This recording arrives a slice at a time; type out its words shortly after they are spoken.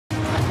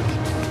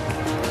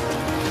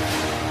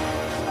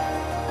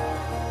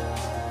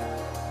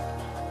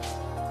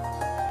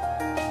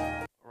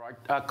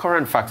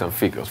Current facts and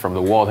figures from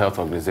the World Health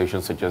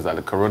Organization suggest that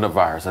the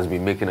coronavirus has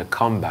been making a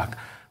comeback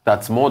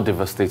that's more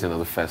devastating than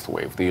the first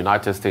wave. The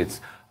United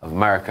States of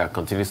America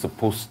continues to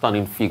post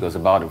stunning figures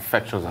about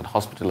infections and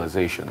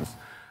hospitalizations,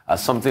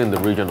 something in the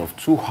region of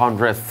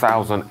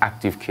 200,000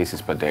 active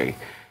cases per day.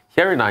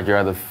 Here in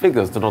Nigeria, the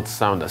figures do not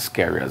sound as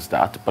scary as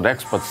that, but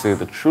experts say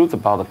the truth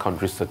about the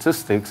country's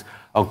statistics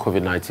on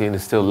COVID-19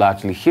 is still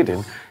largely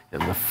hidden in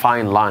the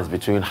fine lines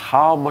between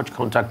how much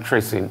contact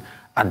tracing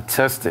and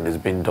testing is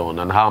being done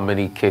and how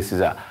many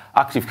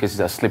active cases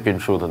are slipping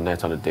through the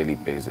net on a daily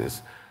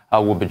basis. I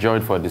will be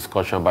joined for a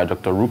discussion by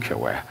Dr.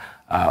 Rukevwe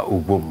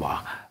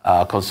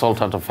Ugwumba,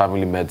 consultant of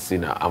family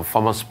medicine and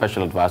former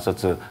special advisor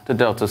to the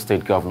Delta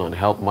State Governor on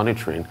health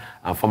monitoring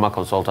and former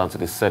consultant to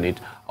the Senate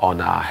on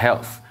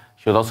health.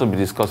 She will also be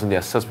discussing the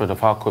assessment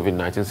of how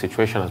COVID-19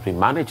 situation has been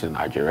managed in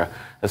Nigeria,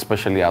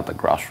 especially at the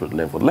grassroots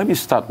level. Let me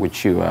start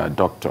with you,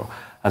 Doctor,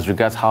 as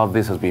regards how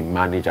this has been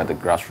managed at the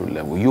grassroots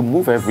level. You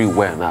move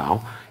everywhere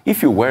now.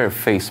 If you wear a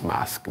face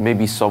mask,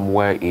 maybe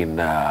somewhere in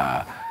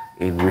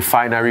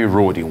Refinery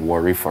Road in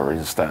Warri, for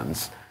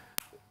instance,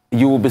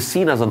 you will be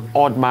seen as an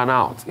odd man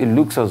out. It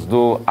looks as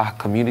though our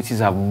communities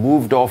have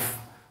moved off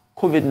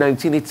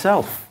COVID-19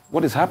 itself.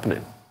 What is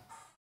happening?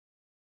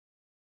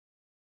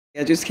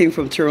 I just came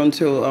from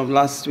Toronto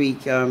last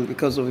week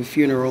because of a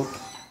funeral,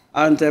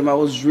 and I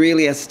was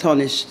really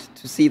astonished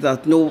to see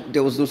that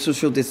there was no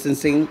social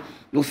distancing,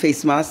 no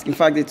face mask. In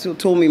fact, they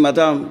told me,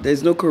 Madam,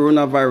 there's no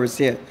coronavirus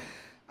here.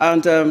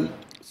 And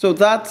so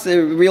that's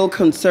a real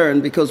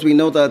concern because we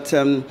know that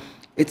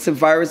it's a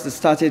virus that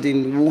started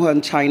in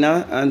Wuhan,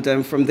 China,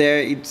 and from there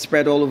it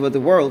spread all over the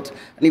world.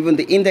 And even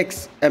the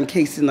index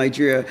case in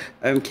Nigeria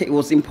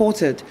was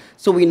imported.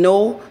 So we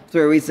know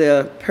there is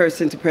a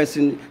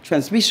person-to-person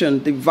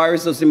transmission. The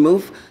virus doesn't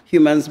move,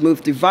 humans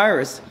move the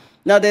virus.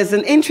 Now, there's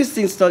an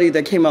interesting study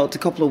that came out a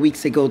couple of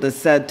weeks ago that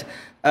said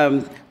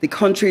the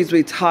countries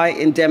with high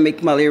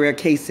endemic malaria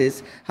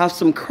cases have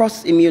some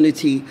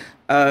cross-immunity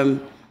to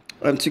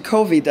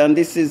COVID. And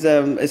this is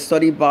a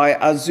study by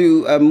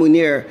Azu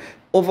Munir,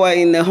 over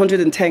in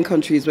 110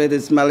 countries where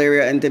there's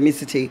malaria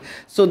endemicity.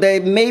 So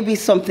there may be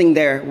something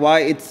there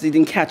why it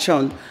didn't catch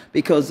on,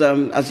 because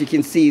as you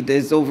can see,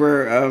 there's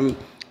over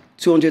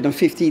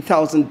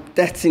 250,000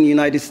 deaths in the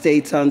United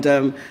States, and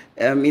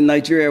in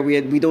Nigeria,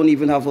 we don't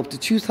even have up to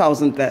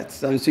 2,000 deaths.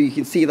 So you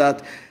can see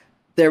that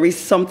there is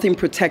something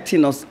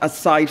protecting us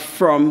aside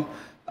from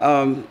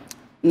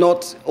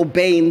not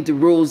obeying the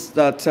rules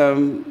that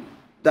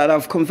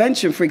of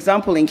convention. For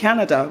example, in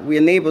Canada, we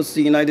are neighbors to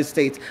the United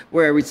States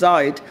where I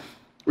reside.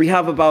 We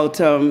have about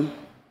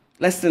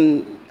less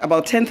than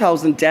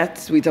 10,000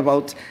 deaths with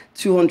about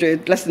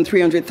less than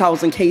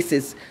 300,000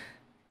 cases,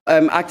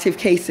 active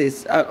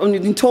cases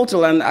in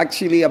total, and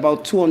actually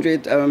about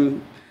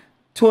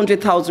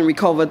 200,000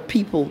 recovered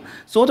people.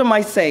 So what am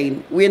I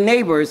saying? We're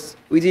neighbors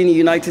within the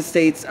United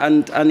States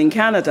and in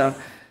Canada,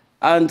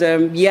 and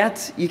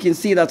yet you can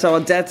see that our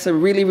deaths are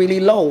really,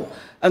 really low.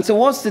 And so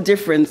what's the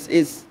difference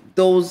is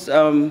those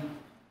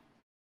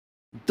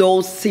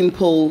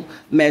simple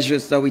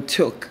measures that we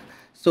took.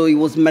 So it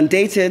was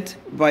mandated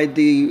by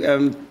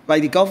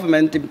the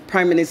government. The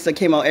Prime Minister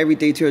came out every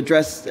day to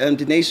address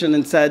the nation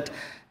and said,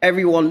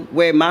 everyone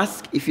wear a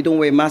mask. If you don't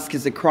wear a mask,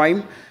 it's a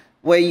crime.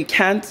 Where you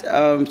can't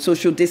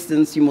social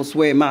distance, you must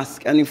wear a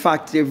mask. And in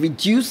fact, they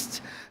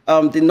reduced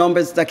the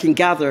numbers that can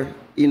gather.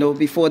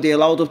 Before they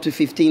allowed up to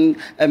 15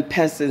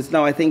 persons.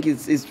 Now I think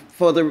it's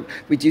further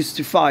reduced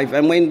to 5.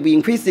 And when we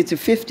increased it to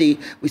 50,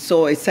 we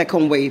saw a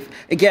second wave.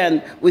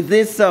 Again, with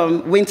this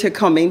winter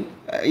coming,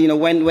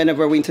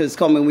 whenever winter is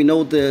coming, we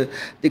know the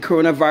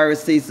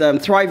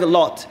coronaviruses thrive a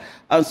lot.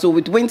 And so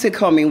with winter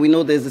coming, we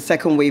know there's a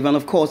second wave. And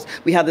of course,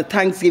 we had the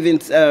Thanksgiving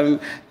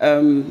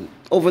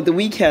over the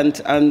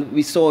weekend, and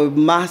we saw a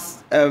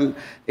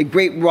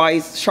great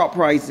rise, sharp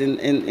rise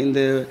in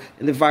the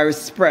virus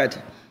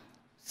spread.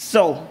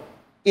 So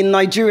in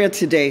Nigeria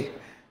today,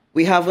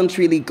 we haven't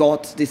really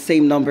got the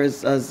same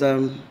numbers as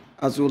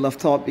we would have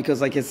thought, because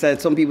like I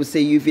said, some people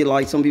say UV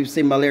light, some people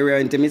say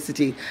malaria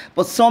endemicity,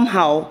 but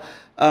somehow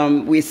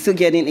we're still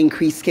getting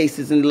increased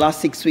cases. In the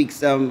last 6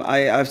 weeks,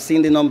 I've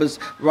seen the numbers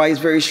rise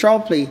very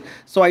sharply.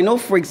 So I know,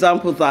 for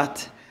example,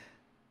 that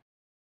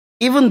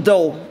even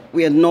though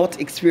we are not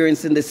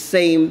experiencing the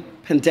same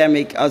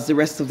pandemic as the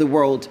rest of the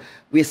world,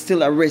 we are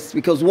still at risk,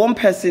 because one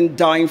person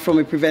dying from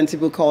a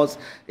preventable cause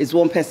is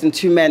one person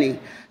too many.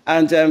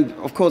 And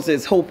of course,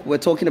 there's hope. We're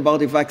talking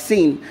about a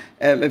vaccine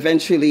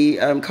eventually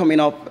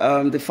coming up.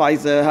 The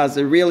Pfizer has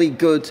a really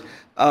good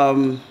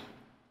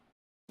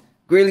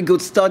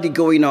study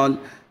going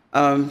on,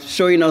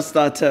 showing us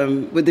that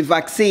with the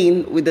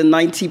vaccine, with the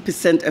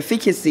 90%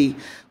 efficacy,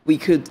 we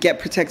could get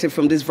protected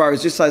from this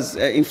virus. Just as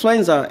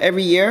influenza,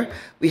 every year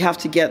we have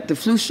to get the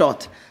flu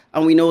shot.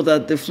 And we know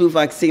that the flu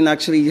vaccine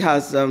actually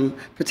has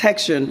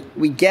protection.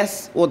 We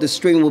guess what the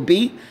strain will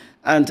be,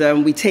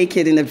 and we take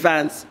it in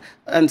advance.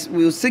 And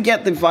we'll still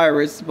get the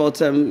virus,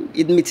 but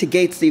it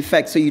mitigates the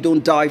effect so you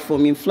don't die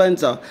from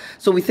influenza.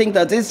 So we think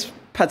that this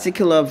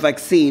particular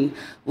vaccine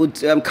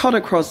would cut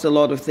across a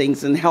lot of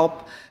things and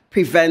help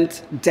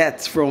prevent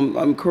deaths from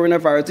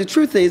coronavirus. The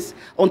truth is,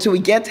 until we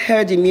get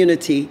herd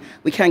immunity,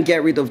 we can't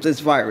get rid of this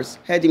virus.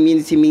 Herd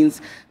immunity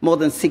means more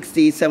than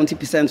 60,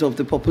 70% of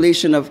the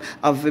population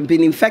have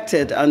been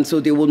infected, and so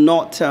they will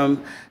not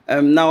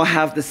now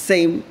have the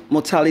same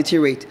mortality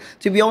rate.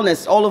 To be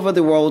honest, all over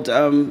the world,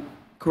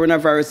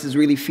 coronavirus is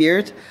really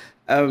feared.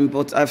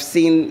 But I've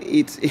seen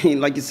it,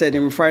 like you said,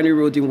 in Refinery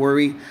Road in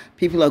Warri,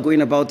 people are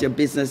going about their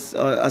business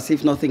as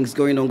if nothing's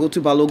going on. Go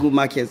to Balogu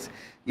markets.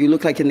 You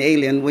look like an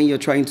alien when you're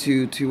trying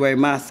to wear a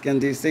mask,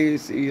 and they say,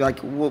 like,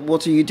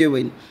 what are you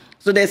doing?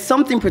 So there's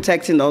something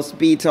protecting us,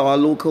 be it our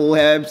local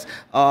herbs,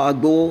 our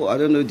agbo, I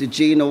don't know, the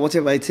gin or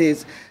whatever it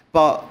is,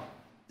 but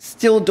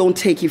still don't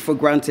take it for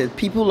granted.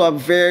 People are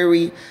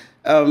very,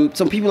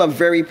 some people are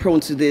very prone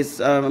to this.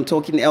 I'm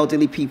talking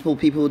elderly people,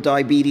 people with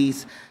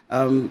diabetes,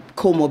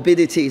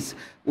 comorbidities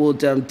would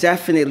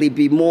definitely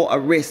be more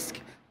at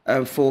risk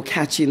for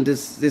catching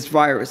this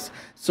virus.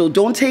 So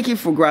don't take it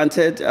for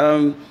granted.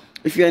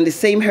 If you're in the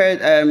same herd,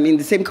 in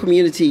the same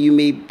community, you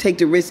may take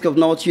the risk of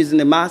not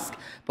using a mask.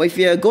 But if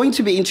you're going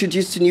to be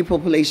introduced to new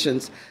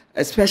populations,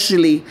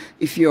 especially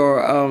if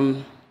you're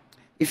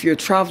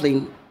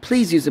traveling,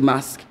 please use a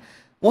mask.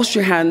 Wash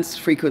your hands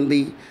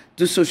frequently.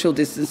 Do social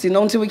distancing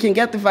until we can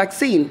get the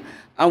vaccine.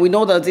 And we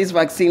know that this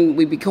vaccine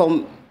will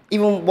become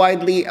even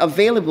widely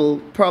available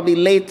probably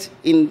late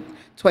in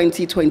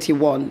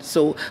 2021.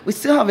 So we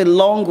still have a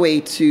long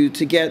way to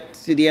get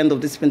to the end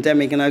of this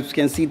pandemic. And as you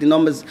can see, the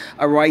numbers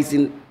are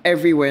rising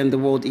everywhere in the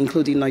world,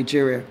 including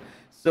Nigeria.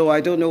 So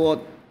I don't know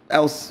what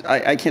else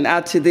I can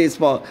add to this,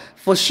 but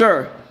for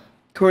sure,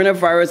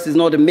 coronavirus is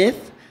not a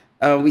myth.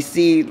 We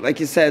see, like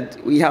you said,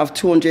 we have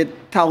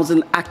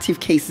 200,000 active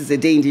cases a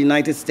day in the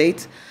United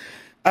States.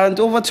 And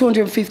over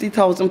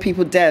 250,000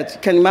 people dead.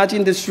 Can you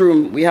imagine this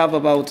room? We have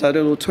about, I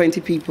don't know,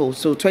 20 people.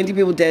 So 20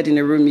 people dead in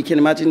a room. You can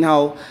imagine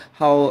how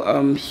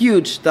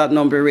huge that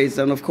number is.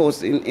 And of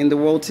course, in the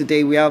world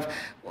today, we have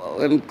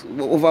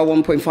over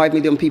 1.5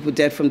 million people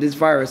dead from this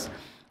virus.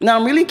 Now,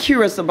 I'm really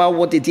curious about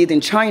what they did in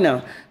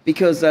China,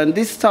 because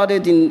this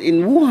started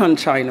in Wuhan,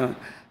 China.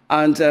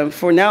 And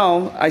for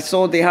now, I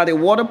saw they had a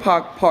water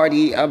park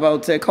party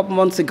about a couple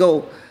months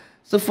ago.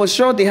 So for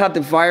sure, they had the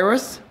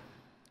virus.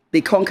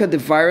 They conquered the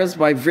virus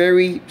by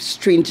very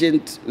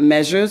stringent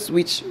measures,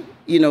 which,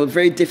 you know,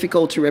 very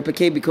difficult to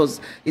replicate because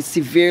it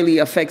severely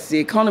affects the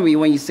economy.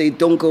 When you say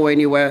don't go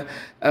anywhere,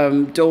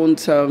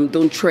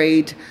 don't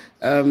trade,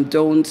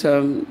 don't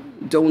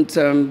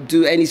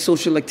do any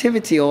social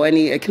activity or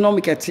any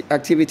economic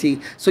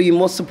activity. So you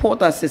must support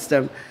that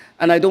system.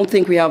 And I don't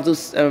think we have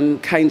those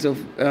kinds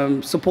of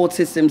support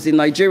systems in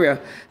Nigeria.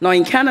 Now,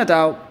 in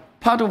Canada,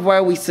 part of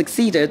where we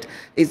succeeded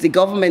is the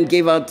government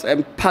gave out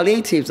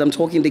palliatives. I'm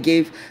talking, they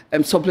gave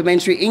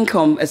supplementary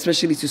income,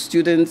 especially to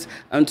students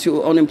and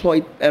to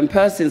unemployed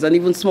persons, and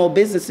even small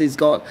businesses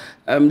got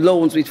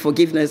loans with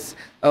forgiveness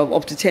of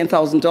up to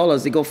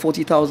 $10,000. They got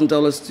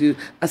 $40,000 to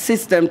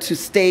assist them to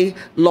stay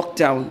locked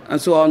down.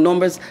 And so our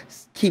numbers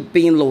keep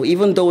being low,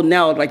 even though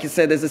now, like I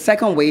said, there's a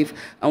second wave,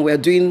 and we're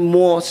doing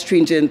more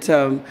stringent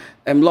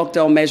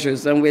lockdown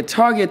measures, and we're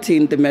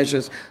targeting the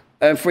measures.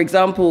 For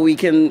example, we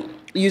can,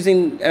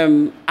 using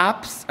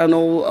apps and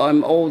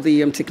all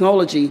the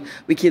technology,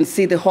 we can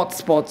see the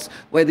hotspots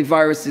where the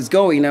virus is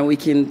going, and we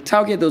can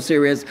target those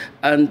areas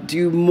and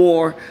do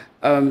more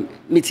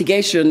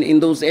mitigation in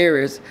those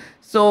areas.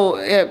 So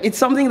it's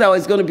something that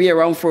is going to be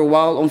around for a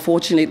while.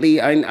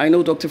 Unfortunately, I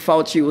know Dr.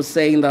 Fauci was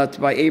saying that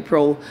by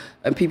April,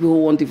 people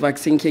who want the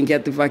vaccine can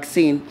get the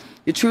vaccine.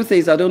 The truth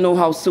is, I don't know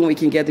how soon we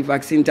can get the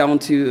vaccine down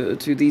to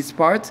these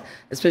parts,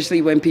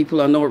 especially when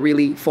people are not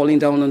really falling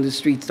down on the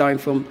streets dying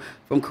from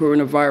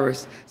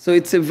coronavirus. So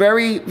it's a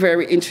very,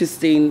 very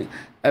interesting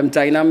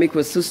dynamic.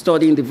 We're still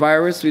studying the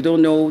virus. We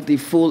don't know the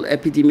full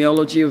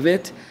epidemiology of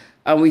it.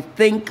 And we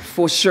think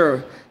for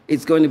sure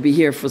it's going to be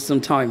here for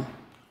some time.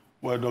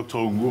 Well, Dr.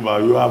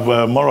 Ugwumba, you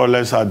have more or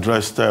less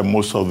addressed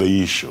most of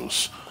the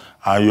issues.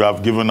 And you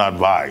have given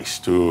advice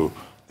to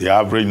the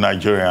average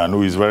Nigerian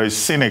who is very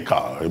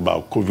cynical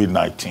about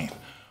COVID-19.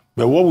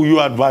 But what will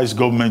you advise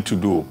government to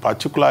do,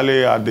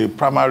 particularly at the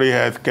primary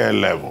healthcare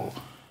level?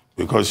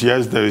 Because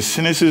yes, there is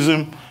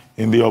cynicism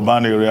in the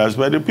urban areas,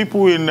 but the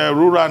people in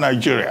rural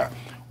Nigeria,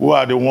 who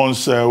are the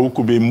ones who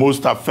could be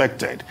most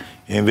affected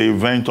in the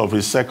event of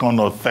a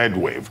second or third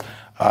wave,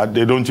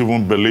 they don't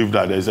even believe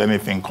that there's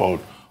anything called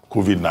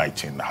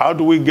COVID-19. How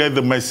do we get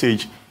the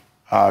message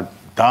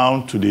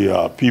down to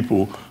the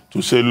people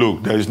to say,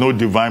 look, there is no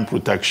divine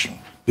protection.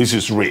 This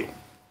is real.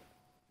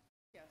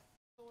 Yes.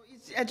 So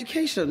it's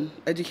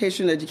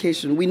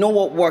education. We know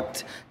what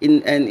worked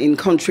in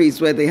countries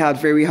where they had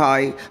very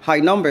high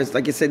numbers.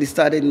 Like I said, it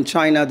started in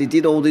China. They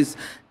did all this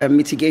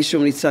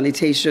mitigation with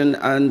sanitation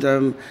and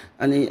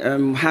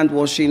hand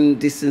washing,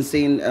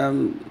 distancing,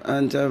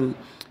 and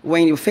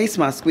wearing your face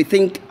mask. I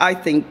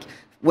think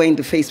wearing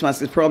the face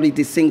mask is probably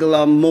the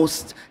singular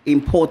most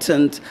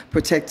important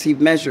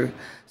protective measure.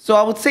 So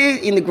I would say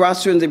in the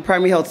grassroots, the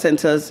primary health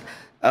centers,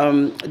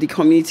 the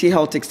community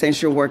health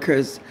extension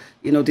workers,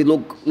 you know, the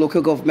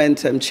local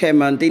government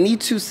chairman, they need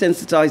to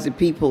sensitize the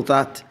people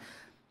that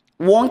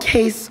one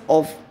case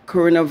of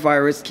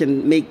coronavirus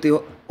can make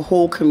the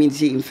whole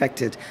community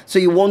infected. So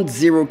you want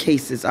 0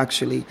 cases,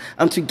 actually.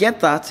 And to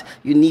get that,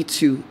 you need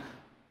to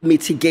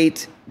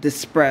mitigate the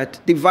spread.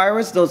 The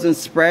virus doesn't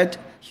spread,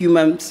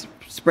 humans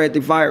spread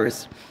the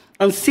virus.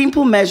 And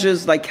simple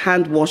measures like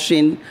hand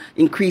washing,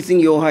 increasing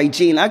your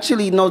hygiene,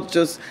 actually not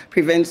just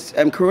prevents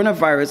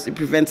coronavirus, it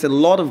prevents a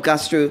lot of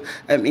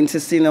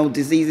gastrointestinal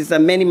diseases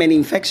and many, many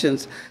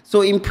infections.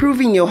 So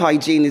improving your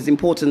hygiene is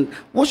important.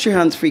 Wash your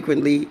hands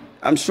frequently.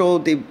 I'm sure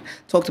they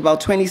talked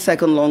about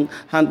 20-second long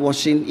hand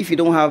washing. If you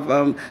don't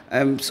have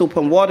soap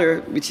and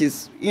water, which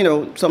is,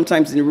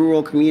 sometimes in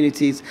rural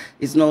communities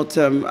is not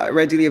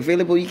readily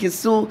available, you can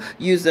still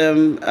use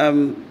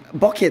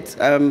buckets,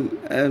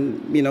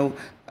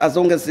 as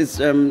long as it's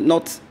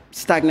not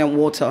stagnant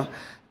water.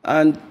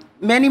 And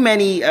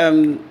many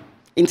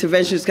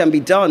interventions can be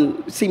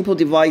done. Simple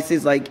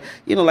devices like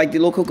the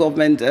local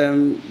government,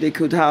 they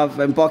could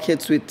have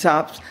buckets with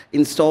taps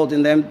installed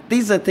in them.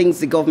 These are things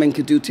the government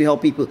could do to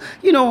help people,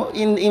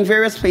 in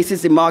various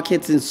places, in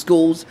markets, in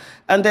schools.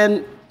 And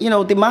then,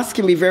 the mask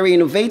can be very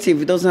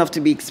innovative. It doesn't have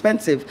to be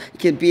expensive. It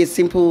could be a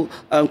simple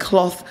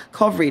cloth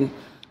covering.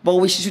 But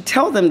we should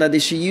tell them that they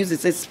should use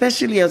it,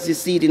 especially as you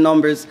see the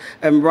numbers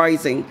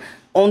rising.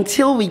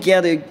 Until we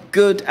get a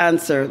good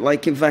answer,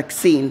 like a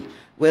vaccine,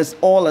 we're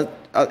all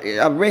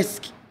at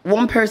risk.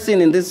 One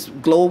person in this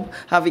globe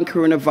having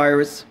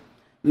coronavirus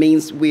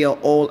means we are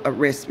all at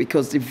risk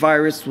because the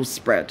virus will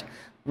spread.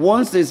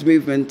 Once there's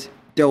movement,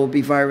 there will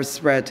be virus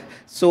spread.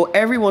 So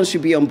everyone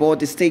should be on board,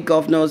 the state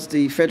governors,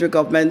 the federal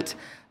government.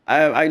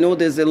 I know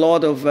there's a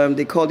lot of,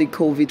 they call it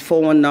COVID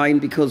 419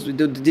 because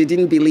they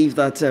didn't believe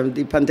that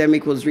the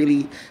pandemic was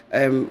really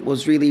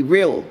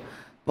real.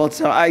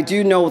 But I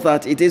do know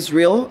that it is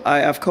real.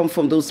 I've come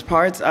from those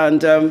parts,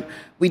 and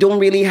we don't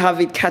really have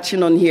it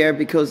catching on here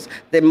because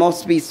there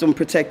must be some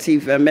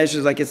protective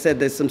measures. Like I said,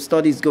 there's some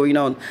studies going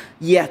on.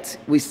 Yet,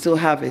 we still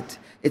have it.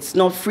 It's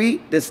not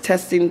free. There's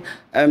testing.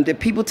 The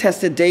people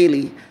tested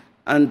daily,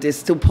 and there's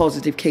still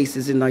positive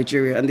cases in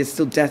Nigeria, and there's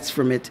still deaths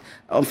from it.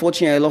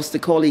 Unfortunately, I lost a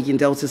colleague in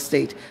Delta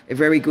State, a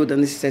very good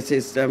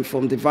anesthetist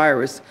from the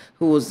virus,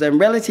 who was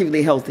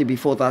relatively healthy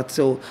before that.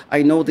 So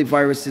I know the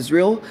virus is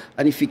real,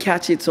 and if you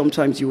catch it,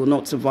 sometimes you will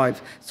not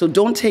survive. So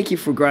don't take it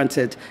for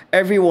granted.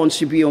 Everyone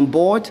should be on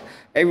board.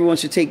 Everyone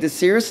should take this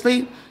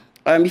seriously.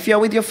 If you're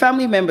with your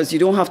family members, you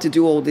don't have to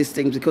do all these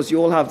things because you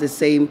all have the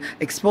same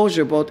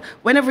exposure. But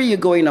whenever you're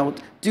going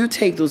out, do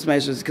take those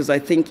measures because I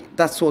think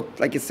that's what,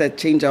 like I said,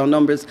 change our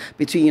numbers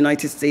between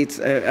United States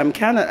and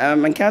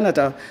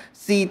Canada.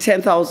 See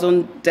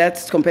 10,000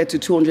 deaths compared to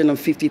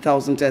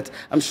 250,000 deaths.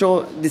 I'm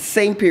sure the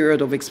same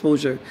period of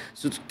exposure.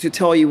 So to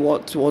tell you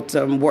what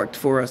worked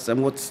for us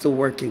and what's still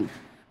working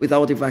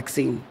without a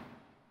vaccine.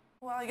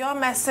 Well, your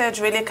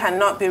message really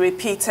cannot be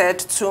repeated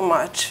too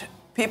much.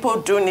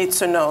 People do need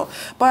to know.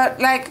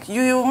 But like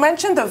you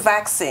mentioned the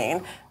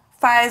vaccine,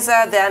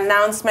 Pfizer, the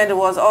announcement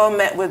was all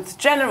met with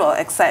general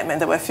excitement.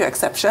 There were a few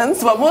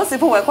exceptions, but most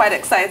people were quite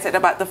excited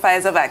about the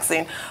Pfizer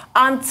vaccine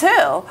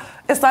until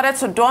it started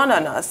to dawn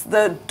on us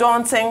the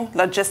daunting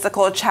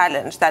logistical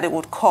challenge that it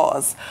would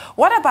cause.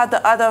 What about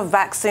the other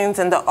vaccines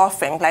in the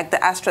offing, like the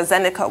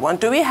AstraZeneca one?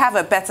 Do we have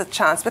a better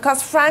chance?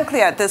 Because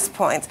frankly, at this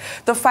point,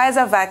 the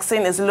Pfizer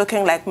vaccine is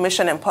looking like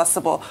mission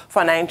impossible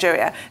for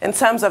Nigeria in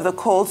terms of the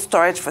cold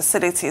storage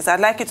facilities. I'd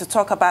like you to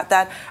talk about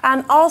that.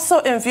 And also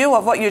in view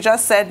of what you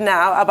just said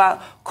now about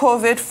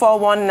COVID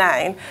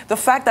 419, the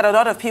fact that a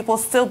lot of people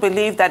still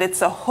believe that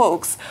it's a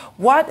hoax,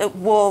 what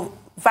will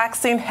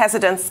vaccine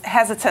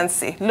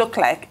hesitancy look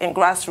like in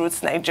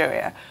grassroots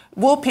Nigeria?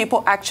 Will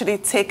people actually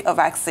take a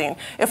vaccine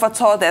if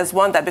at all there's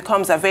one that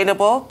becomes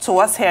available to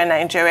us here in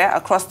Nigeria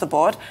across the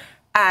board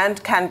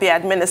and can be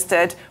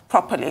administered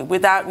properly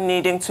without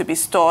needing to be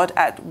stored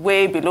at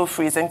way below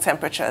freezing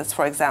temperatures,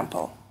 for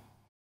example?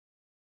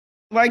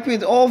 Like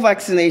with all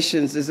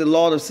vaccinations, there's a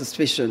lot of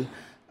suspicion.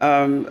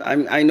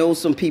 I know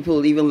some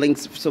people even link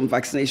some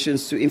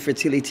vaccinations to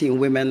infertility in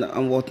women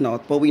and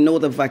whatnot, but we know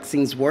the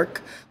vaccines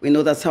work. We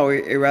know that's how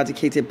we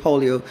eradicated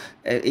polio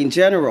in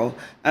general.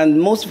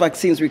 And most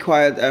vaccines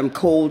require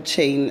cold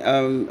chain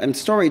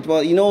storage.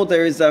 Well,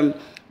 there is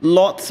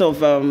lots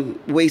of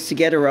ways to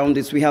get around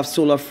this. We have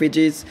solar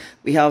fridges.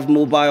 We have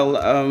mobile,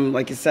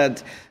 like I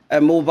said,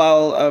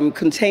 mobile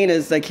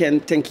containers that can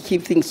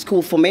keep things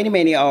cool for many,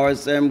 many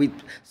hours with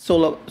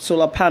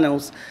solar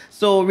panels.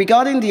 So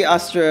regarding the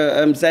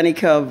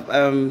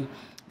AstraZeneca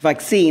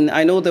vaccine,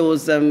 I know there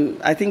was,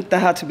 I think that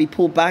had to be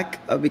pulled back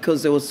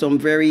because there was some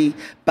very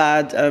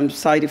bad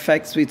side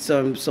effects with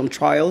some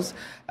trials.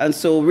 And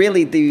so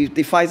really the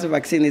Pfizer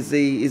vaccine is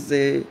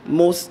the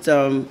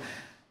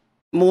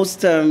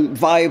most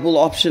viable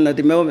option at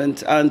the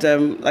moment. And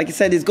like I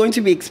said, it's going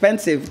to be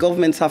expensive.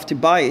 Governments have to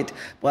buy it,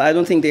 but I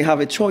don't think they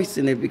have a choice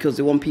in it because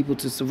they want people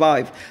to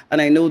survive.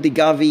 And I know the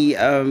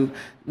Gavi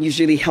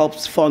usually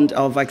helps fund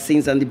our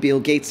vaccines, and the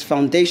Bill Gates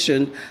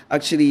Foundation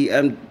actually,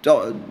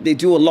 they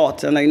do a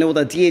lot. And I know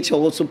that DHL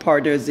also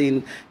partners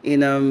in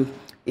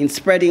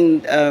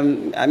spreading,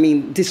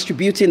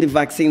 distributing the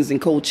vaccines in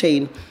cold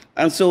chain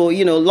And so,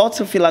 you know,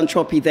 lots of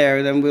philanthropy there.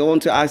 And we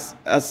want to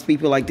ask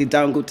people like the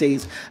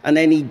Dangotes and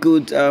any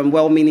good,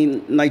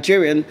 well-meaning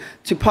Nigerian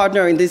to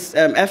partner in this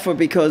effort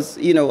because,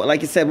 you know,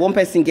 like I said, one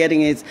person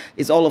getting it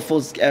is all of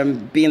us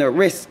being at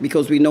risk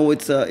because we know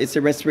it's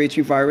a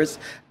respiratory virus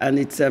and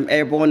it's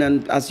airborne.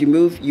 And as you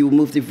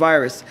move the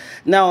virus.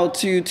 Now,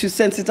 to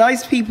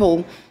sensitize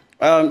people,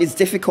 it's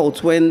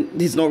difficult when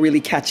it's not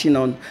really catching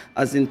on,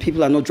 as in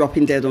people are not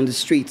dropping dead on the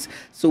streets.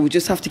 So we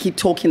just have to keep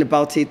talking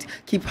about it,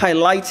 keep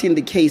highlighting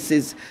the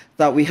cases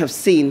that we have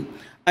seen,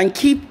 and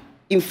keep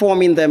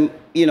informing them,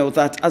 you know,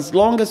 that as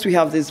long as we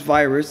have this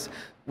virus,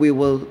 we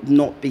will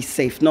not be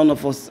safe. None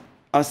of us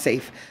are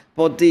safe.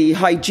 But the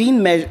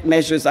hygiene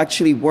measures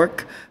actually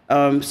work.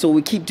 So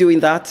we keep doing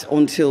that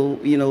until,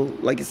 you know,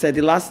 like I said,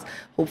 the last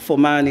hope for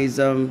man is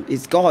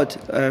God.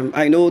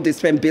 I know they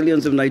spend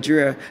billions of in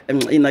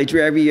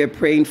Nigeria every year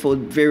praying for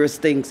various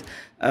things.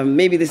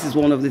 Maybe this is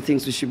one of the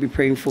things we should be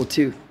praying for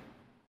too.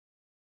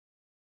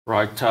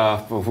 Right.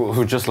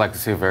 We'd just like to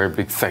say a very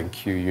big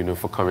thank you, you know,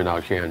 for coming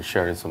out here and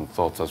sharing some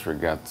thoughts as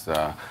regards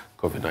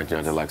COVID-19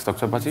 and the likes.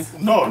 Dr. Bati?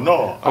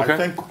 No. Okay. I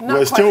think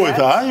we're still with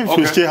her. If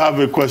you still have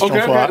a question for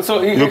her,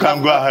 so you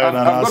can go ahead and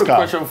ask her. I've got a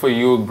question for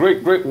you.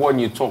 Great one.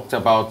 You talked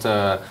about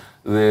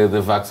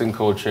the vaccine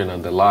coaching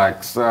and the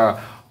likes.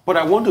 But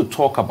I want to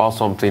talk about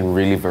something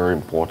really very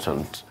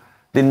important.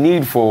 The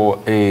need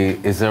for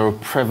a zero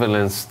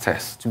prevalence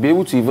test to be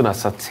able to even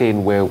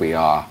ascertain where we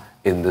are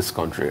in this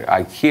country.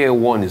 I hear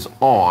one is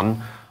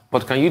on,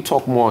 but can you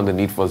talk more on the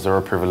need for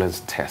zero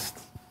prevalence test?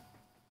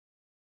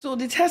 So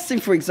the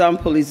testing, for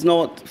example, is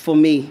not, for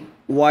me,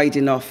 wide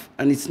enough,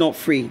 and it's not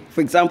free.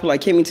 For example, I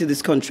came into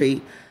this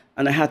country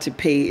and I had to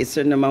pay a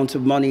certain amount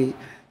of money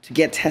to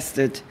get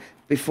tested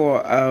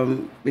before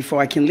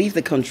I can leave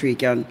the country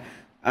again.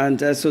 And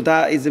so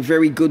that is a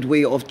very good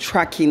way of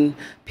tracking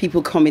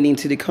people coming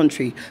into the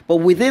country. But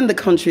within the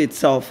country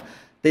itself,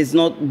 there's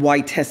not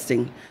wide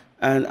testing.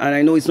 And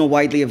I know it's not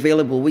widely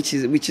available, which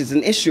is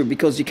an issue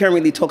because you can't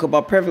really talk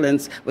about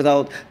prevalence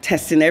without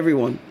testing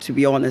everyone, to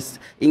be honest.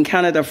 In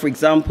Canada, for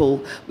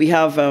example, we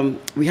have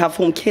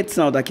home kits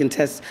now that can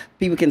test.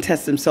 People can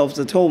test themselves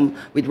at home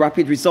with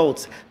rapid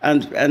results,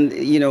 and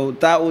you know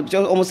that would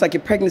just almost like a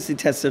pregnancy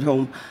test at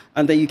home.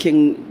 And then you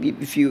can,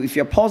 if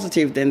you're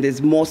positive, then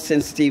there's more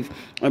sensitive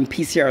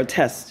PCR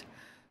test.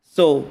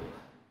 So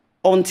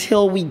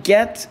until we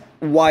get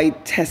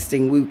wide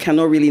testing, we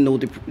cannot really know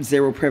the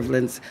zero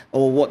prevalence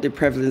or what the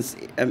prevalence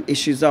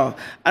issues are.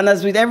 And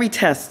as with every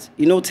test,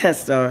 you know,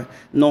 tests are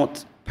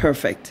not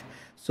perfect.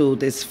 So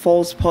there's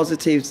false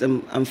positives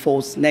and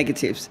false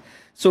negatives.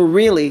 So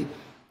really,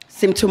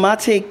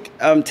 symptomatic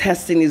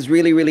testing is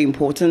really, really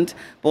important,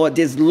 but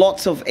there's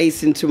lots of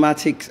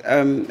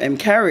asymptomatic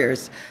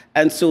carriers.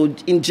 And so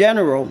in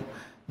general,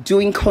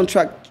 doing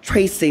contact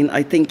tracing,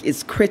 I think,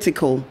 is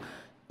critical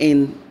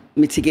in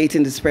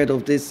mitigating the spread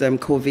of this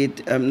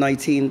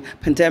COVID-19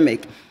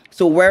 pandemic.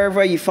 So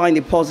wherever you find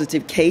a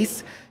positive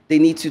case, they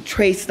need to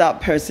trace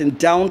that person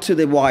down to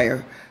the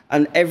wire,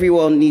 and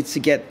everyone needs to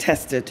get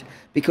tested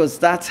because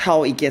that's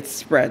how it gets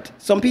spread.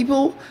 Some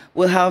people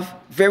will have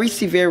very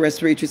severe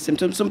respiratory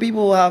symptoms. Some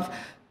people will have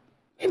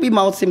maybe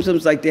mild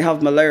symptoms like they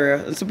have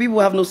malaria, and some people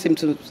have no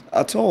symptoms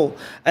at all,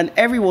 and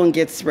everyone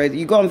gets spread.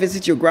 You go and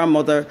visit your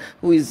grandmother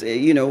who is,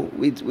 you know,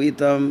 with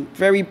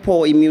very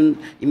poor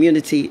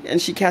immunity,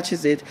 and she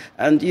catches it,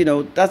 and you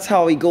know that's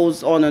how it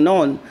goes on and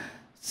on.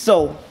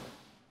 So,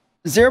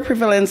 zero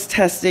prevalence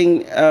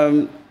testing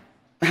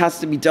has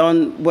to be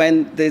done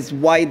when there's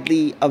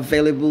widely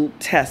available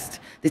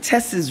test. The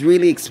test is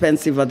really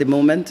expensive at the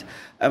moment.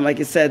 Like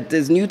I said,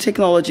 there's new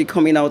technology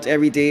coming out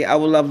every day. I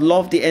would have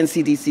loved the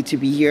NCDC to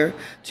be here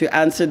to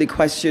answer the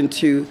question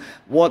to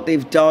what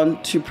they've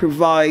done to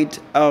provide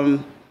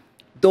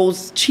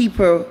those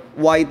cheaper,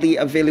 widely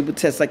available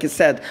tests. Like I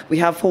said, we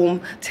have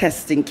home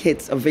testing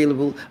kits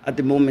available at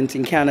the moment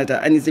in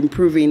Canada, and it's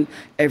improving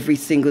every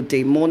single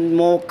day. More and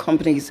more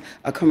companies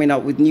are coming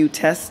out with new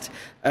tests,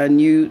 and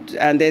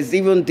there's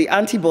even the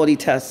antibody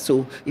test.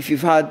 So if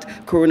you've had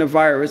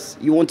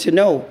coronavirus, you want to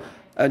know,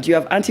 do you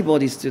have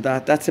antibodies to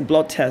that? That's a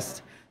blood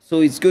test.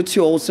 So it's good to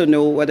also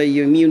know whether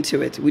you're immune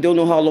to it. We don't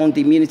know how long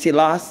the immunity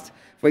lasts.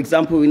 For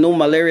example, we know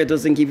malaria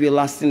doesn't give you a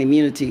lasting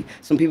immunity.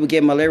 Some people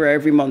get malaria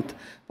every month,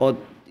 but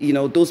you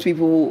know, those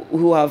people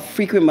who have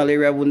frequent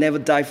malaria will never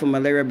die from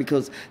malaria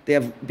because they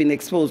have been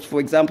exposed. For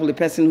example, a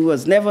person who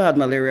has never had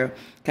malaria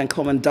can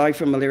come and die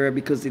from malaria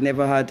because they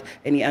never had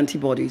any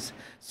antibodies.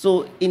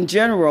 So in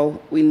general,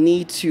 we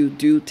need to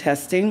do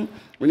testing.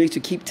 We need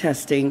to keep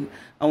testing,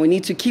 and we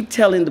need to keep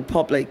telling the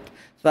public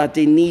that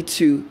they need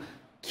to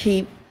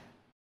keep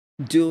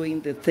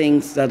doing the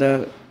things that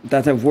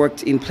have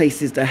worked in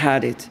places that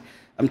had it.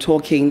 I'm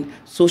talking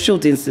social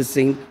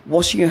distancing,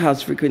 washing your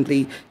hands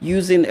frequently,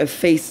 using a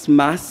face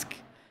mask,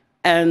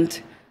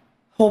 and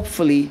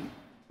hopefully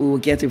we will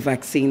get a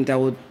vaccine that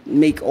would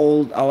make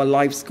all our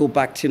lives go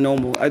back to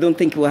normal. I don't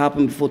think it will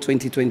happen before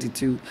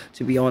 2022,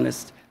 to be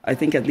honest. I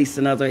think at least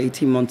another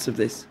 18 months of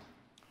this.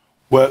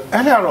 Well,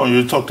 earlier on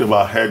you talked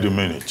about herd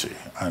immunity,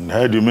 and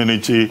herd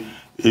immunity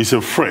is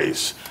a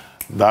phrase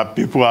that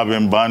people have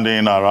been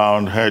banding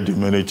around herd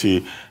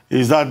immunity.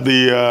 Is that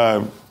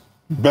the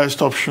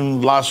best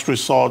option, last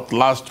resort,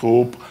 last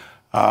hope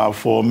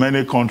for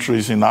many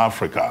countries in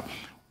Africa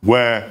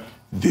where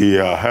the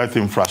health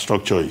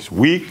infrastructure is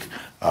weak,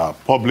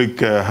 public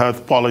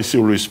health policy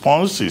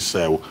response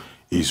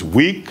is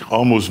weak,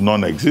 almost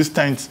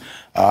non-existent,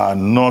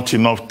 not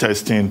enough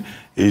testing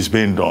is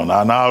being done.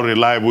 And how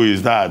reliable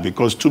is that?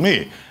 Because to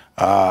me,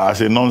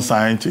 as a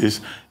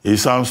non-scientist, it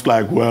sounds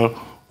like, well,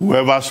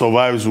 whoever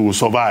survives will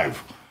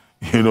survive.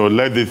 You know,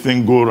 let the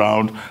thing go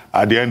around.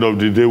 At the end of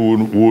the day,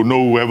 we'll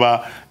know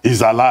whoever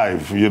is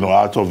alive, you know,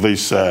 out of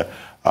this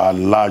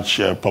large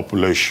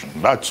population.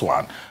 That's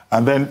one.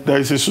 And then there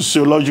is a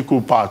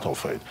sociological part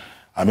of it.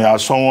 I mean,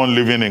 as someone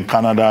living in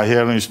Canada,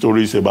 hearing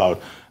stories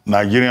about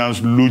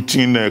Nigerians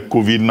looting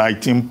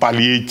COVID-19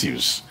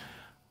 palliatives,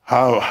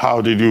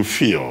 how did you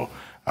feel?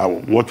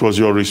 What was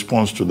your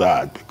response to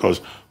that? Because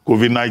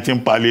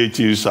COVID-19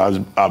 palliatives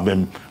have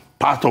been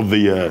part of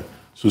the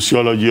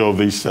sociology of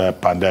this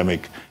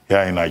pandemic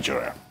here in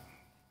Nigeria.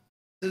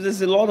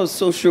 There's a lot of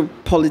social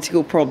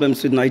political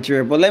problems with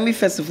Nigeria, but let me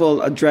first of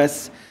all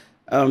address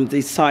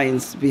the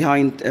science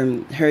behind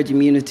herd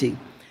immunity.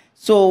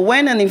 So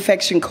when an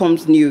infection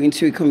comes new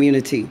into a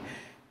community,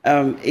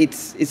 it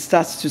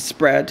starts to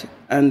spread,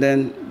 and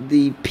then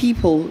the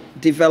people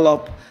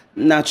develop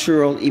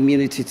natural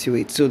immunity to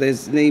it. So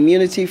there's the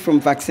immunity from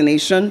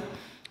vaccination,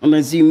 and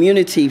there's the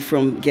immunity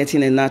from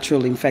getting a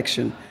natural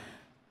infection.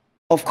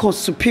 Of course,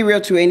 superior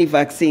to any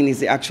vaccine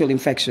is the actual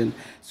infection.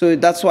 So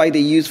that's why they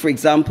use, for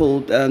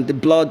example, the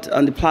blood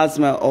and the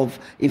plasma of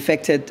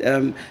infected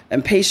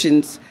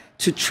patients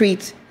to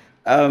treat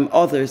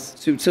others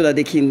so that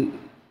they can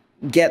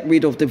get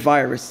rid of the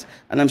virus.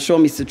 And I'm sure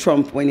Mr.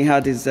 Trump, when he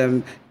had his,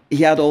 he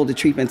had all the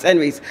treatments.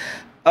 Anyways,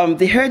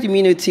 the herd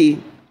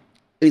immunity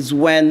is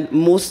when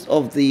most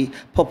of the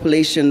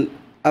population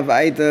have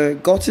either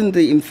gotten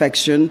the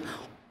infection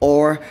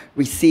or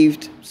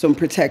received some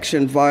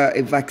protection via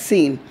a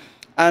vaccine.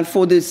 And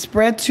for the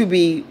spread to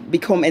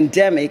become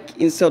endemic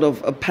instead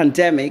of a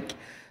pandemic,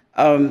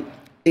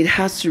 it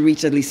has to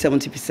reach at least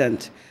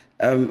 70%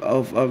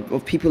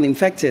 of people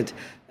infected.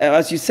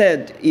 As you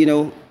said, you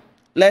know,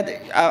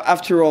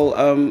 after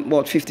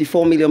all,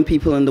 54 million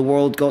people in the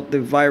world got the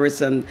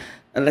virus, and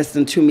less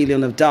than 2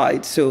 million have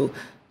died. So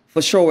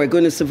for sure, we're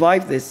going to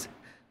survive this.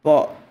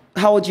 But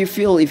how would you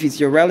feel if it's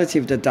your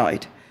relative that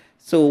died?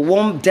 So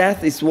one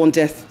death is one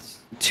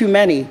death too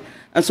many.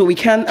 And so we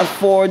can't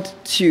afford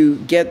to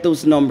get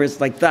those numbers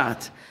like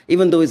that.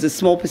 Even though it's a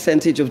small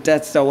percentage of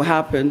deaths that will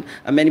happen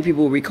and many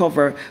people will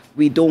recover,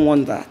 we don't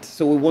want that.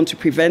 So we want to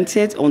prevent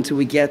it until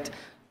we get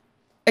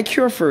a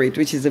cure for it,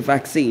 which is a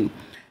vaccine.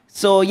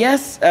 So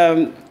yes,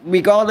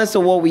 regardless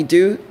of what we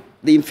do,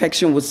 the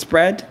infection will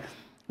spread,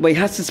 but it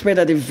has to spread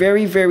at a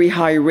very, very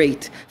high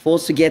rate for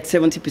us to get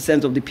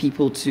 70% of the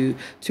people to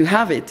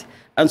have it.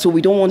 And so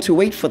we don't want to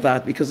wait for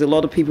that, because a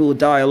lot of people will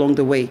die along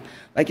the way.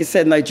 Like I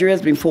said, Nigeria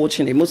has been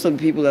fortunate. Most of the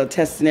people are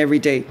testing every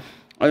day.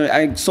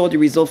 I saw the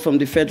result from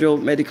the Federal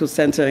Medical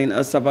Center in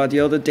Asaba the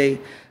other day.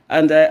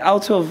 And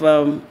out of,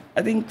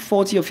 I think,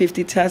 40 or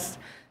 50 tests,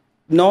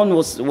 none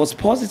was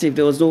positive.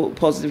 There was no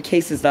positive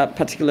cases that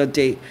particular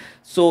day.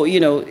 So, you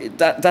know,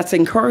 that's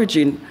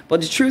encouraging.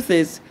 But the truth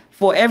is,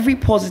 for every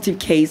positive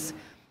case,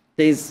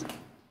 there's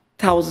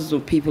thousands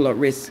of people at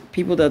risk,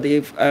 people that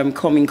they've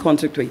come in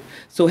contact with.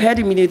 So herd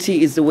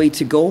immunity is the way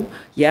to go,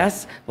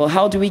 yes. But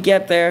how do we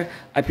get there?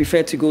 I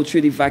prefer to go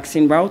through the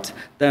vaccine route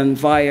than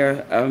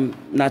via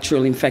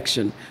natural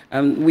infection.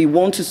 We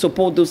want to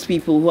support those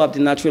people who have the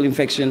natural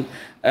infection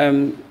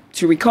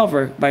to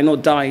recover by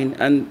not dying.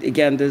 And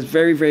again, there's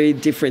very, very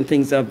different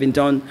things that have been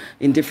done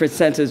in different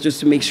centers just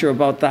to make sure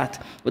about that.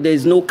 But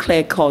there's no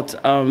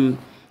clear-cut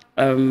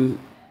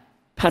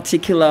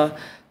particular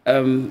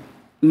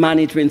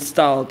management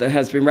style that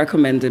has been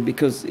recommended,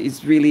 because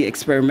it's really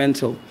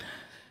experimental.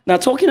 Now,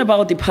 talking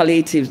about the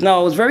palliatives,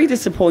 now I was very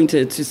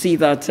disappointed to see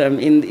that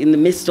in the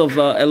midst of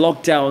a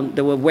lockdown,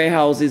 there were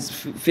warehouses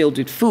filled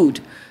with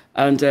food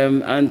and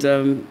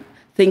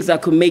things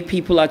that could make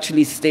people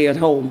actually stay at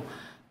home,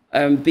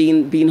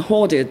 being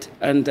hoarded,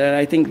 and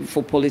I think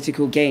for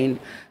political gain,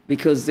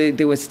 because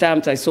they were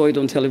stamped. I saw it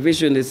on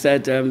television. They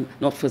said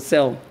not for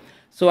sale.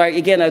 So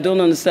again, I don't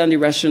understand the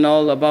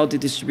rationale about the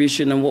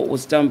distribution and what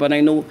was done, but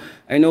I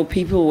know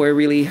people were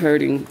really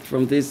hurting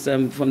from this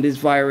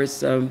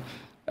virus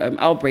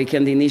outbreak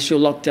and the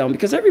initial lockdown,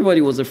 because everybody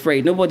was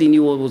afraid. Nobody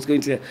knew what was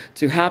going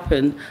to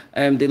happen.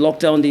 They locked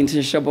down the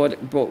international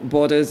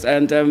borders,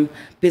 and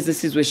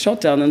businesses were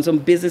shut down, and some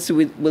businesses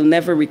will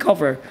never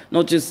recover.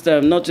 Not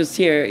just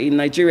here in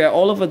Nigeria,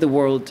 all over the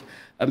world,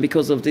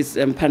 because of this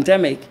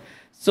pandemic.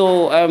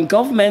 So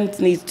government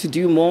needs to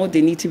do more.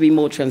 They need to be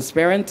more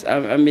transparent.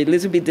 I'm a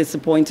little bit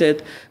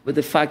disappointed with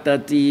the fact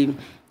that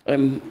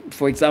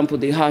for example,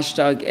 the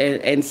hashtag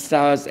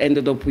 #EndSARS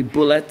ended up with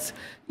bullets.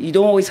 You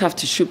don't always have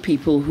to shoot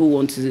people who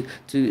want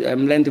to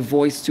lend a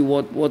voice to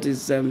what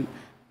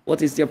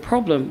is their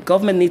problem.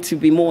 Government needs to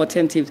be more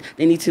attentive.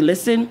 They need to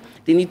listen.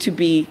 They need to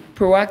be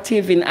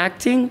proactive in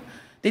acting.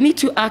 They need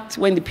to act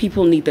when the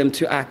people need them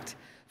to act.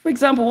 For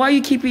example, why are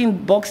you keeping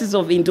boxes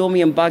of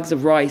Indomie and bags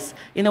of rice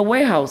in a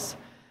warehouse?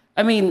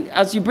 I mean,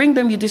 as you bring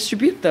them, you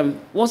distribute them.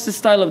 What's the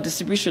style of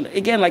distribution?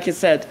 Again, like I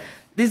said,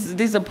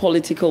 these are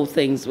political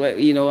things,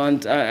 you know,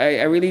 and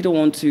I really don't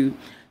want to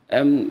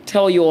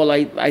tell you all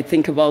I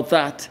think about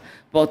that.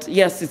 But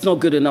yes, it's not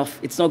good enough.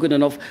 It's not good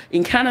enough.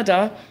 In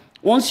Canada,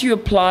 once you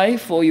apply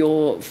for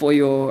your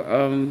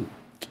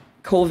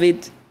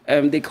COVID,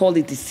 they call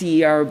it the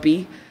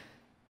CERB,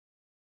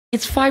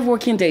 it's 5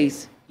 working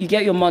days. You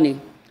get your money.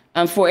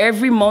 And for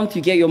every month,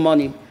 you get your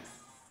money.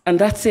 And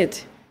that's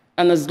it.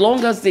 And as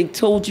long as they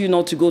told you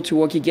not to go to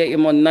work, you get your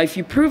money. Now, if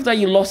you prove that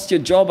you lost your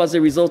job as a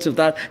result of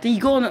that, then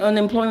you go on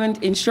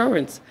unemployment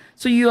insurance.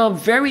 So you are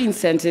very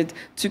incented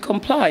to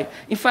comply.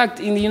 In fact,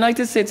 in the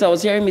United States, I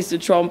was hearing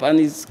Mr. Trump and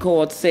his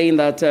cohort saying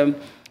that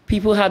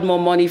people had more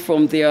money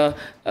from their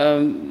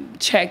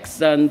checks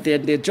than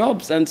their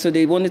jobs. And so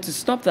they wanted to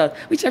stop that,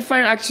 which I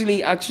find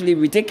actually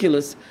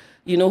ridiculous.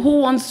 You know, who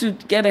wants to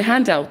get a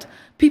handout?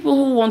 People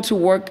who want to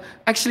work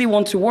actually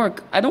want to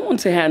work. I don't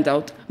want a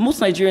handout.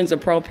 Most Nigerians are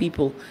proud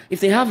people. If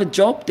they have a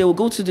job, they will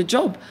go to the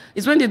job.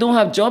 It's when they don't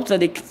have jobs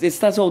that they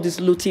start all this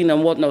looting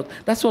and whatnot.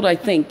 That's what I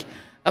think.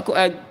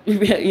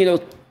 You know,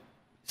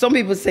 some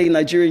people say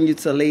Nigerian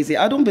youths are lazy.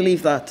 I don't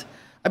believe that.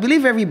 I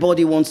believe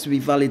everybody wants to be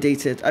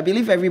validated. I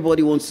believe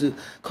everybody wants to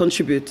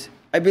contribute.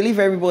 I believe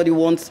everybody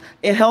wants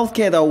a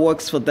healthcare that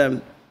works for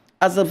them.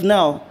 As of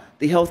now,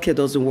 the healthcare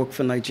doesn't work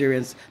for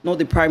Nigerians. Not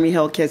the primary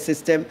healthcare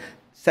system,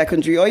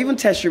 secondary, or even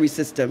tertiary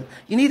system.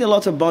 You need a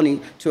lot of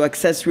money to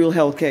access real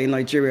healthcare in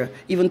Nigeria,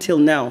 even till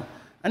now.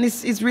 And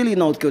it's really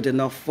not good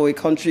enough for a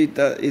country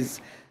that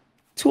is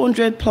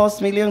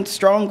 200+ million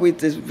strong with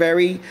this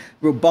very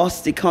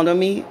robust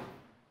economy.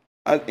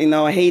 In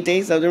our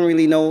heydays, I don't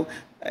really know.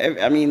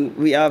 I mean,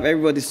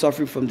 everybody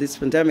suffering from this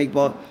pandemic,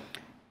 but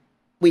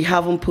we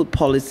haven't put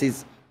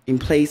policies in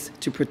place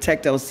to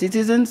protect our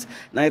citizens,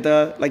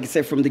 neither, like I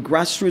said, from the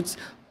grassroots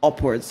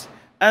upwards.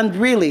 And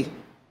really,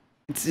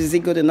 is it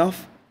good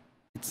enough?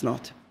 It's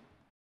not.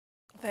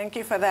 Thank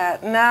you for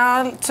that.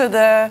 Now to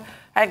the,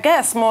 I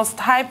guess, most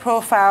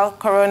high-profile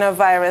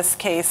coronavirus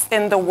case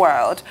in the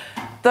world,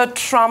 the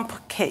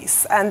Trump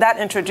case. And that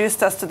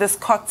introduced us to this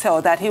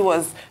cocktail that he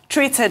was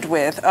treated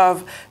with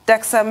of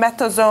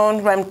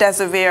dexamethasone,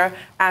 remdesivir,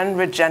 and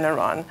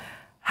Regeneron.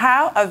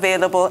 How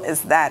available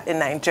is that in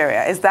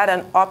Nigeria? Is that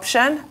an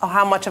option, or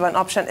how much of an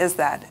option is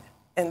that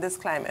in this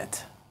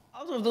climate?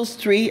 Out of those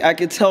 3, I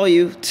could tell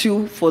you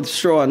 2 for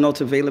sure are not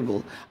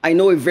available. I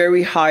know a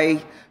very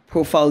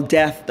high-profile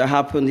death that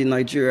happened in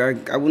Nigeria.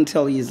 I wouldn't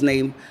tell you his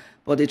name,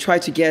 but they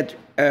tried to get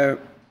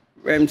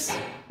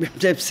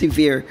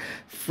remdesivir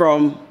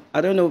from,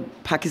 I don't know,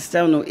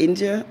 Pakistan or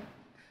India.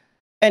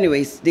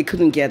 Anyways, they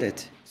couldn't get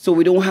it. So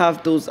we don't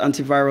have those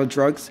antiviral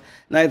drugs.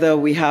 Neither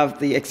we have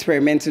the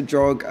experimental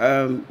drug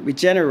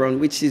Regeneron,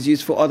 which is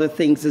used for other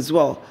things as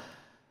well.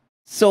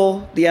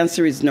 So the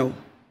answer is no.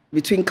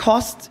 Between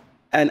cost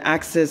and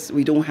access,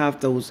 we don't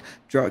have those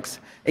drugs.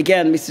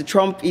 Again, Mr.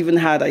 Trump even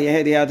had, he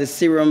had a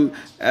serum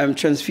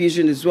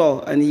transfusion as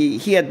well. And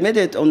he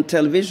admitted on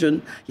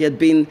television he had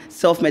been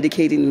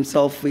self-medicating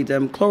himself with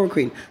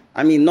chloroquine.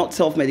 I mean, not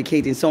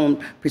self-medicating,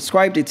 someone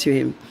prescribed it to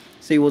him.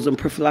 So he was on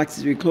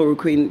prophylaxis with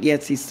chloroquine,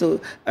 yet he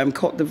still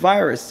caught the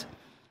virus.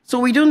 So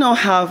we do not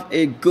have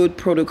a good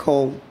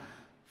protocol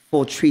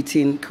for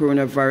treating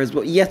coronavirus,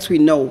 but yet we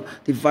know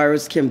the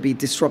virus can be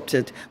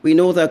disrupted. We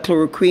know that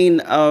chloroquine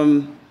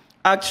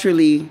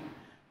actually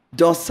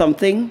does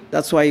something.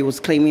 That's why he was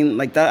claiming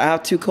like that. I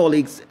have 2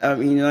 colleagues in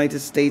the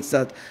United States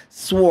that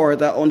swore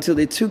that until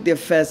they took their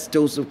first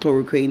dose of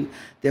chloroquine,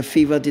 their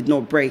fever did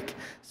not break.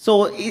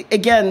 So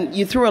again,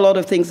 you throw a lot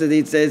of things at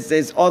it.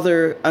 There's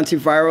other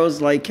antivirals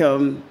like,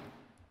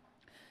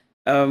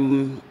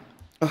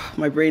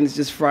 my brain is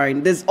just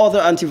frying. There's other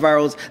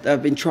antivirals that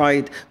have been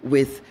tried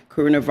with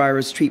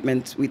coronavirus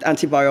treatment, with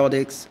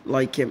antibiotics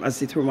like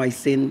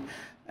azithromycin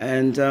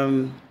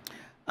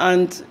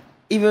and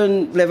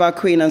even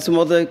levaquin and some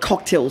other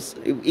cocktails,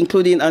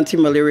 including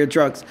anti-malaria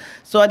drugs.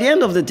 So at the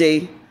end of the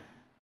day,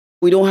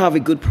 we don't have a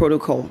good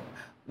protocol.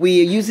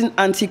 We are using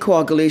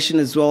anticoagulation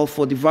as well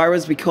for the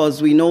virus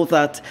because we know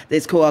that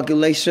there's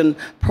coagulation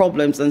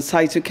problems and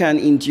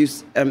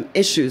cytokine-induced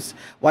issues.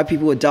 Why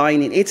people were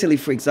dying in Italy,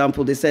 for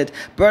example, they said,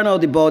 burn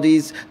out the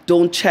bodies,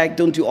 don't check,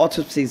 don't do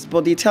autopsies.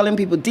 But the Italian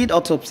people did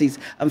autopsies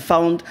and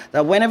found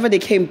that whenever they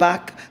came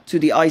back to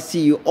the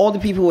ICU, all the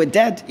people were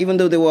dead, even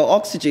though they were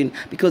oxygen,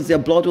 because their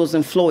blood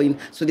wasn't flowing.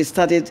 So they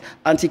started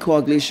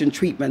anticoagulation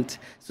treatment.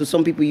 So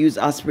some people use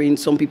aspirin,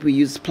 some people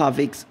use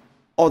Plavix,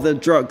 other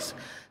drugs.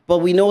 But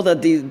we know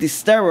that the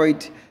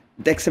steroid,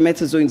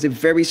 dexamethasone, is a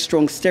very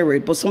strong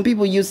steroid. But some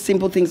people use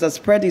simple things as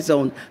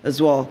prednisone as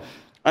well.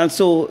 And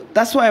so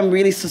that's why I'm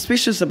really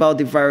suspicious about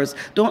the virus.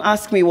 Don't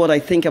ask me what I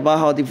think about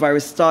how the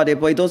virus started,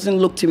 but it doesn't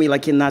look to me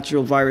like a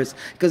natural virus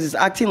because it's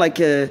acting like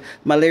a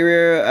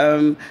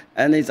malaria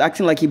and it's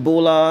acting like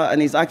Ebola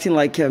and it's acting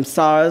like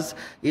SARS.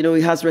 You know,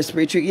 it has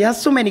respiratory. It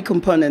has so many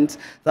components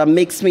that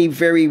makes me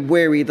very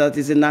wary that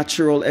it's a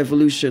natural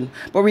evolution.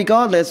 But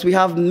regardless, we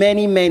have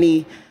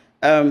many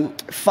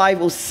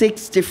 5 or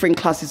 6 different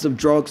classes of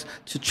drugs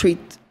to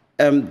treat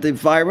the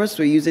virus.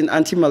 We're using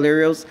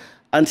antimalarials,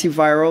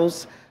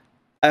 antivirals,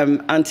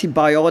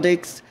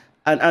 antibiotics,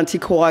 and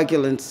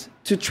anticoagulants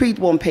to treat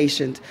one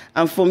patient.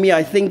 And for me,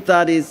 I think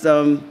that is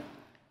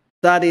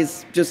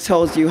just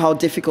tells you how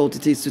difficult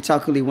it is to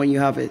tackle it when you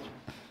have it.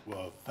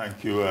 Well,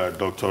 thank you,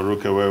 Dr.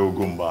 Rukevwe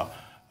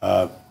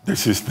Ugwumba.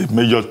 This is the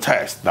major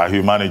test that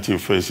humanity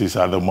faces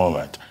at the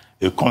moment,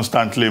 a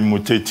constantly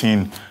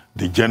mutating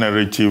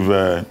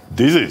degenerative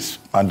disease,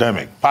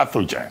 pandemic,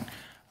 pathogen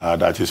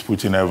that is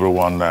putting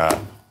everyone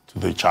to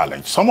the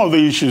challenge. Some of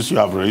the issues you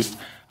have raised,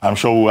 I'm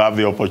sure we'll have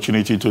the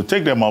opportunity to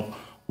take them up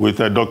with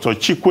Dr.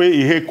 Chikwe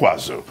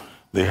Ihekwazu,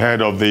 the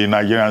head of the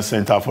Nigerian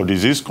Center for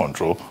Disease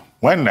Control,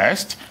 when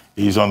next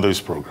he's on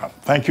this program.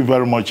 Thank you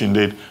very much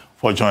indeed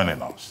for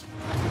joining us.